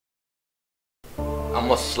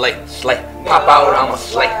I'ma slay. Pop out, I'ma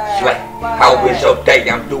slay. How was your day?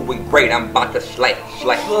 I'm doing great, I'm about to slay.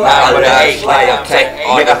 Now with an 8, I'll take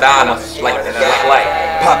all the down, I'ma slay.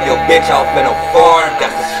 Pop your bitch off in a farm,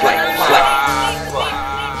 that's a slay.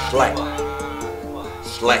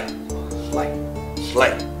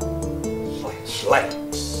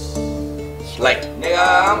 Nigga,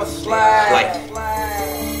 I'ma slay.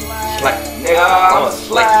 Nigga, I'ma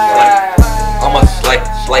slay. I'ma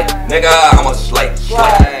slay. Nigga, I'ma slay.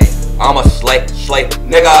 I'ma slay.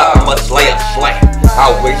 Nigga, I'ma slay.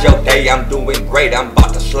 How was your day? I'm doing great, I'm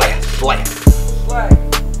about to slay.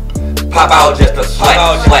 Pop out just a slay.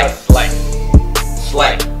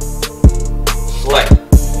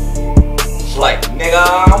 Nigga,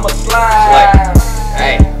 I'ma slay.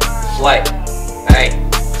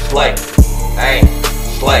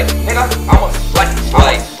 Slay. Nigga, I'ma slay.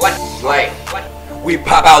 We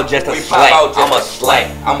pop out just a slay. I'ma slay.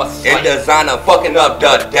 In designer, fucking up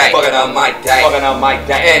the day. Fucking up my day.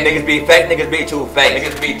 And niggas be fake, niggas be too fake.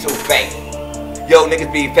 Yo,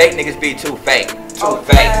 niggas be fake, niggas be too fake.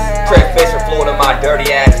 Trip fish and flew to my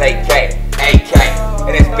dirty ass AK.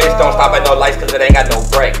 And this bitch don't stop at no lights cause it ain't got no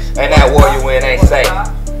brakes. And that war you in ain't safe.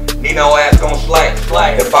 Nino ass gon' slay.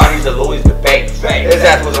 The bodies of Louis debate. His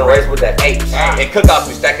ass was erased with that H. And cookouts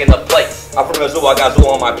we stacking up plates. I'm from the zoo, I got zoo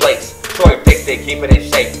on my plates. Troy thick, keep it in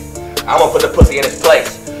shape. I'ma put the pussy in its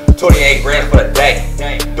place. 28 grams for the day.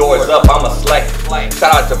 Doors up, I'ma slay.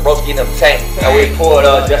 Shout out to Broski and them tank. And we pulled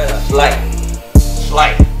up just to slay.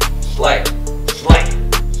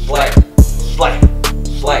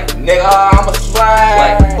 Nigga, I'ma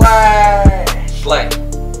slay.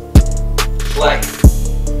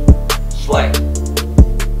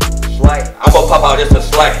 I'ma pop out just to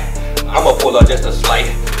slay. I'ma pull up just to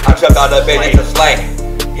slay. I jumped out the bed just to slay.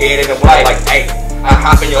 Hit in the white like 8. I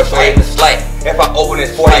hop in your shade to slay. If I open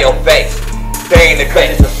this 40 in your face, stay in the cut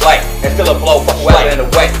just to slay. And still a blow, fuck well in the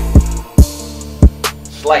way.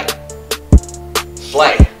 Slay.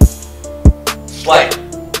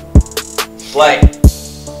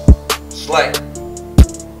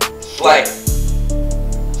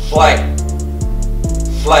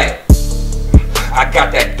 I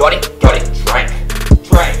got that dirty drink.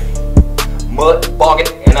 Mud bogging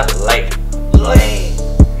in a lake.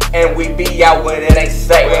 And we be out when it ain't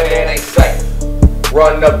safe.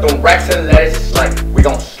 Run up them racks and let it slay. We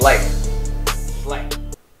gon' slay.